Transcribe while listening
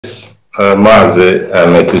Mazi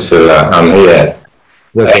Metusela, I'm here.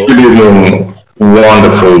 Yes, Good evening,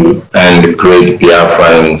 wonderful and great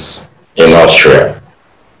Biafrans in Austria.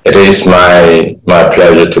 It is my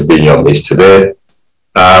pleasure to be in your midst today.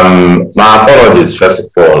 My apologies, first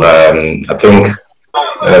of all. I think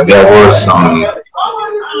there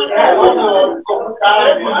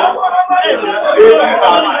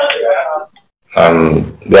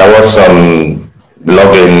was some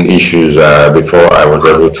login issues before I was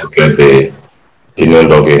able to get the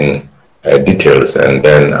login details, and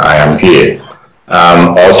then I am here.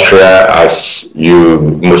 Austria, as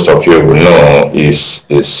most of you will know, is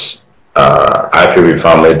IPB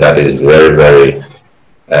family that is very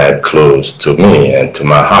close to me and to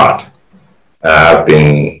my heart. I've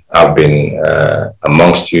been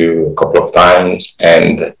amongst you a couple of times,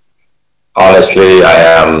 and honestly,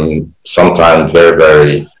 I am sometimes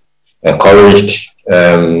very encouraged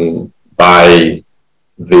by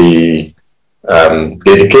the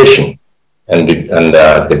dedication and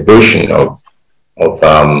devotion of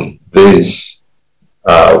these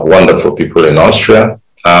wonderful people in Austria.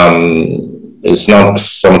 It's not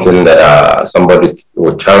something that somebody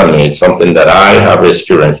would tell me. It's something that I have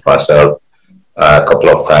experienced myself a couple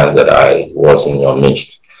of times that I was in your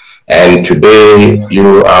midst. And today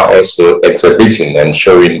you are also exhibiting and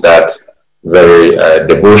showing that very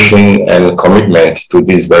devotion and commitment to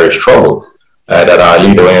this very struggle that our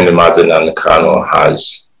leader Nnamdi and Kanu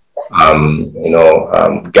has,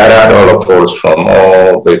 gathered all of us from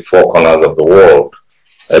all the four corners of the world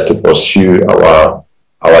to pursue our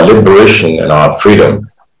liberation and our freedom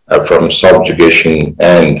from subjugation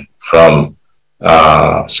and from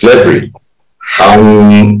slavery.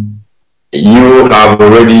 You have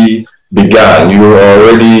already begun. You are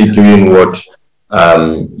already doing what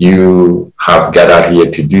you have gathered here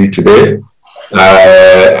to do today.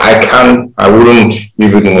 I wouldn't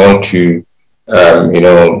even want to,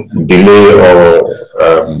 delay or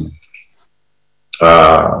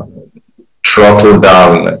throttle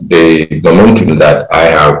down the momentum that I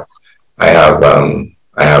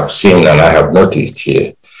have seen and I have noticed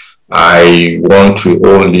here. I want to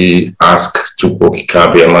only ask Chukwu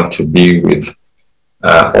to be with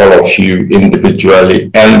all of you individually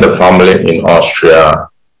and the family in Austria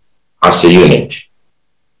as a unit.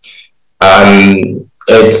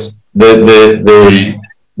 It's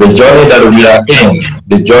the journey that we are in,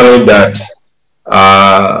 the journey that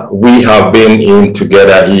we have been in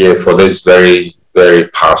together here for this very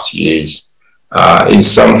past years is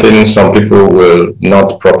something some people will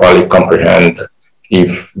not properly comprehend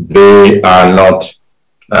if they are not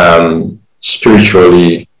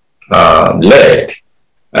spiritually led,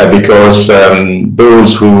 because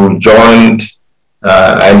those who joined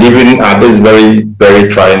and even at this very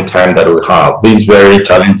trying time that we have, this very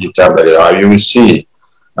challenging time that we have, you will see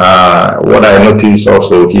what I notice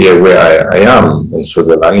also here where I am in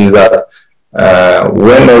Switzerland is that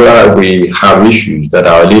whenever we have issues that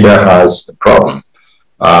our leader has a problem,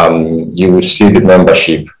 you will see the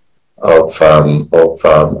membership of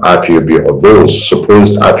IPOB, of those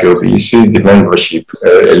supposed IPOB, you see the membership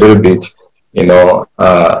a little bit,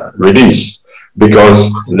 reduced,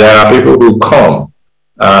 because there are people who come,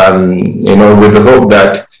 with the hope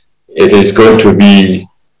that it is going to be,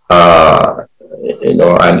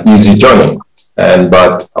 an easy journey.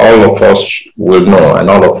 But all of us will know, and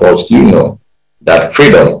all of us do know, that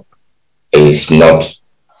freedom is not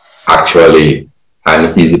actually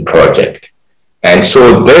an easy project. And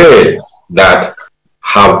so they that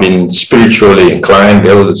have been spiritually inclined,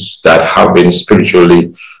 those that have been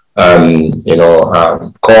spiritually,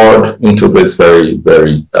 called into this very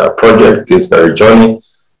project, this very journey,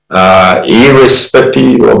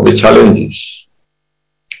 irrespective of the challenges,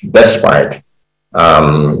 despite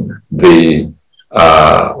the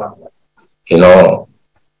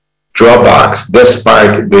drawbacks,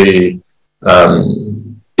 despite the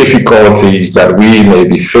difficulties that we may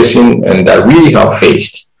be facing and that we have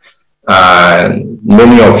faced.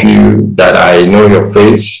 Many of you that I know your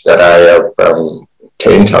face, that I have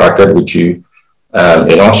interacted with you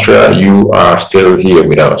in Austria, you are still here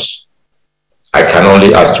with us. I can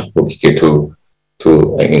only ask you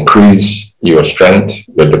to increase your strength,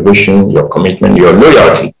 your devotion, your commitment, your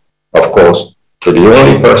loyalty, of course, to the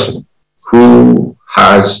only person who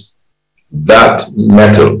has that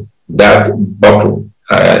metal, that bottle,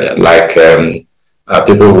 like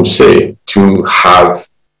people would say, to have,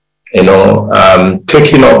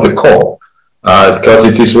 taking up the call. Because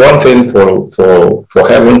it is one thing for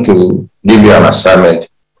heaven to give you an assignment,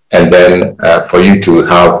 and then for you to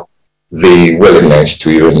have the willingness to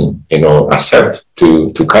even, accept to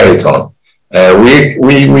carry it on.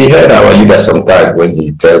 We heard our leader sometimes when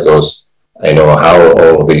he tells us how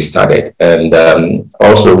all this started, and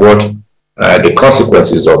also what the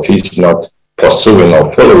consequences of his not pursuing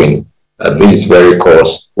or following this very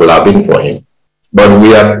course will have been for him. But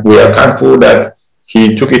we are thankful that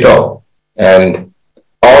he took it up, and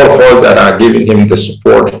all of us that are giving him the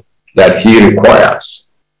support that he requires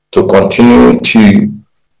to continue to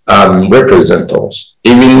represent us,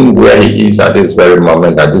 even where he is at this very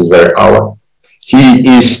moment, at this very hour. He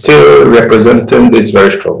is still representing this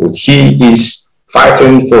very struggle. He is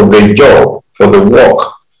fighting for the job, for the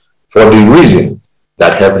work, for the reason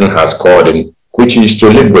that heaven has called him, which is to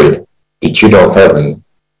liberate the children of heaven,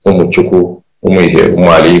 Umuchuku, Umuihe,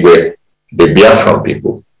 Umualigwe, the Biafran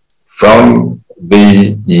people, from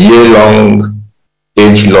the year-long,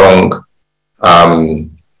 age-long,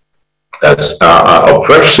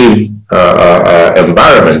 oppressive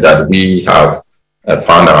environment that we have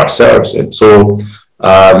found ourselves in. So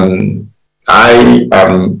I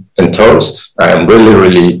am enthused. I am really,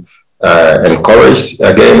 really encouraged.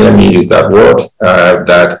 Again, let me use that word,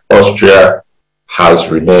 that Austria has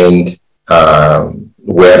remained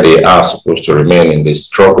where they are supposed to remain in this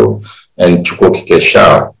struggle, and Chukwokike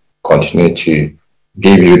shall continue to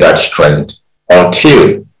give you that strength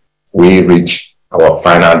until we reach our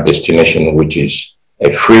final destination, which is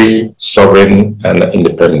a free, sovereign, and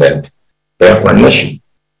independent Biafran nation.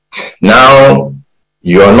 Now,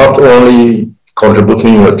 you are not only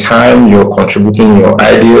contributing your time, you're contributing your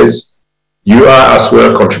ideas, you are as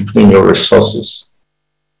well contributing your resources.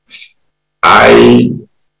 I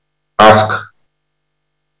ask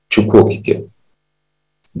Chukwokike,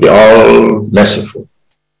 the all-merciful,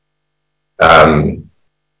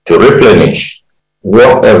 to replenish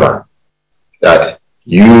whatever that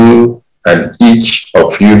you and each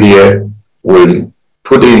of you here will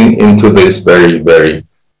put into this very, very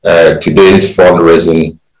today's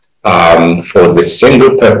fundraising for the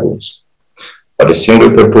single purpose,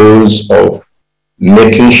 of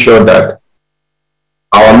making sure that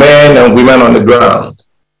our men and women on the ground,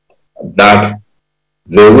 that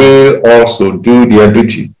they will also do their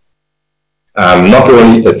duty, not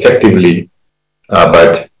only effectively,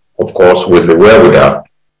 but of course with the wherewithal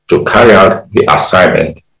to carry out the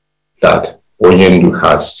assignment that Onyendu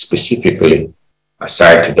has specifically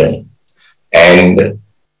assigned to them. And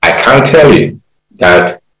I can tell you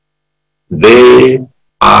that they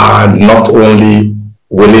are not only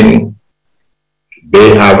willing,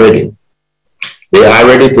 they are ready. They are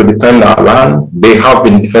ready to defend our land. They have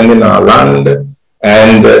been defending our land,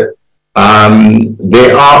 and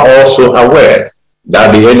they are also aware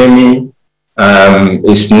that the enemy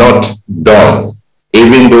is not done,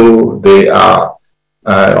 even though they are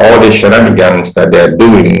all the shenanigans that they are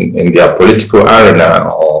doing in their political arena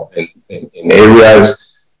or in areas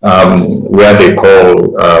where they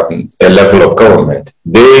call a level of government.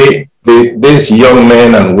 These young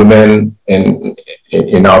men and women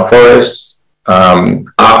in our forests are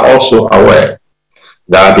also aware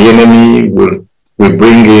that the enemy will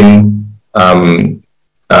bring in,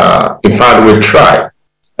 in fact, will try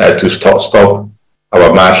to stop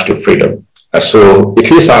our march to freedom. So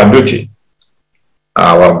it is our duty,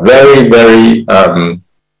 our very, very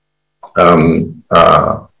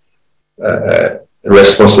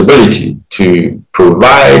responsibility to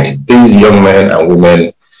provide these young men and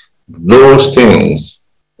women those things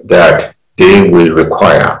that they will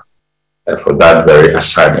require for that very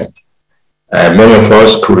assignment. Many of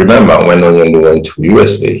us could remember when Onyendu went to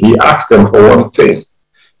USA, he asked them for one thing.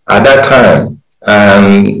 At that time,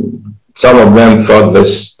 some of them thought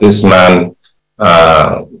this man,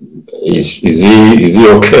 is he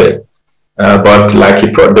okay? But like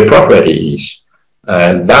the prophet he is.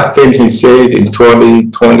 That thing he said in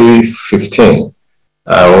 2015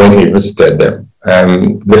 when he visited them.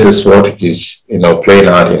 This is what is playing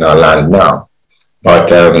out in our land now.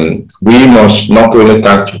 But we must not only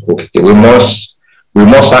thank Chukwokike, we must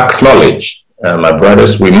acknowledge, my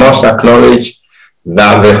brothers, we must acknowledge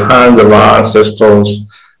that the hands of our ancestors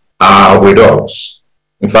are with us.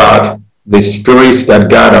 In fact, the spirits that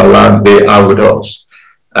guard our land, they are with us.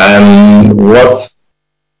 And what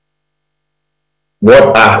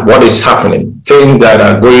is happening, things that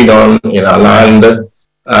are going on in our land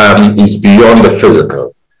is beyond the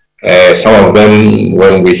physical. Some of them,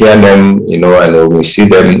 when we hear them, and when we see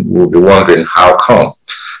them, we'll be wondering how come.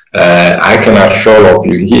 I can assure all of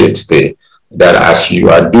you here today that as you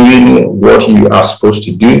are doing what you are supposed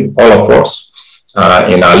to do, all of us,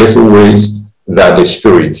 in our little ways, that the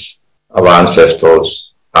spirits of our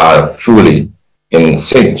ancestors are fully in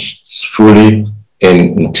sync, fully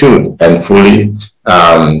in tune, and fully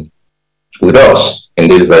with us in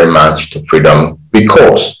this very march to freedom,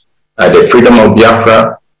 because the freedom of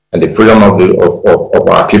Biafra and the freedom of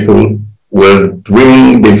our people will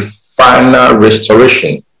bring the final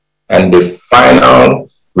restoration and the final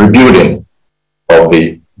rebuilding of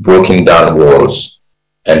the broken down walls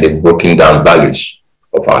and the broken down values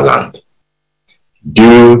of our land.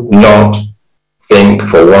 Do not think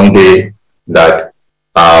for one day that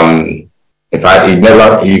in fact,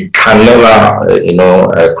 it can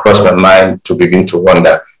never, cross my mind to begin to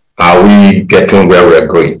wonder, are we getting where we're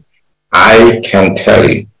going? I can tell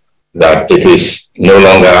you that it is no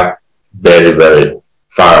longer very, very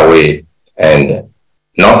far away. And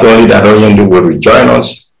not only that, Oyendu will rejoin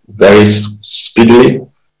us very speedily.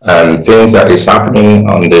 Things that is happening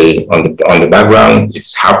on the background,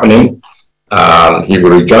 it's happening. He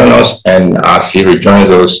will rejoin us, and as he rejoins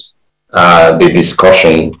us, the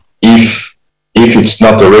discussion, if it's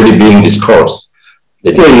not already being discussed,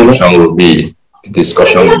 the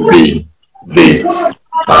discussion will be the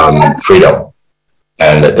freedom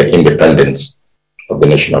and the independence of the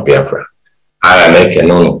nation of Biafra. I make a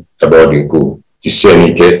known about you go to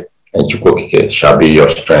Senike and Chukwokike shall be your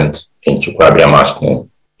strength in Chukwabiama's name.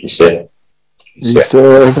 He said.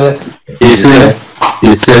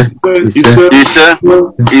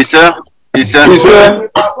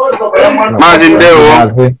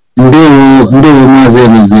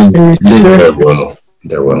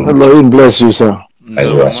 Elohim bless you, sir. And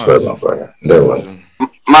you as well, my brother.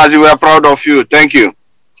 Mazi, we are proud of you. Thank you.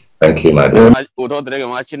 Thank you, my dear. I'm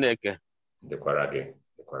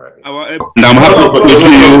happy to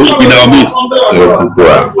see you in our midst.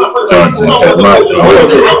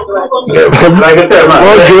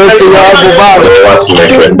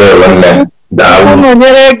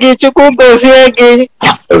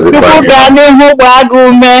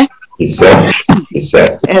 He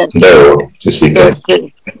said, no, just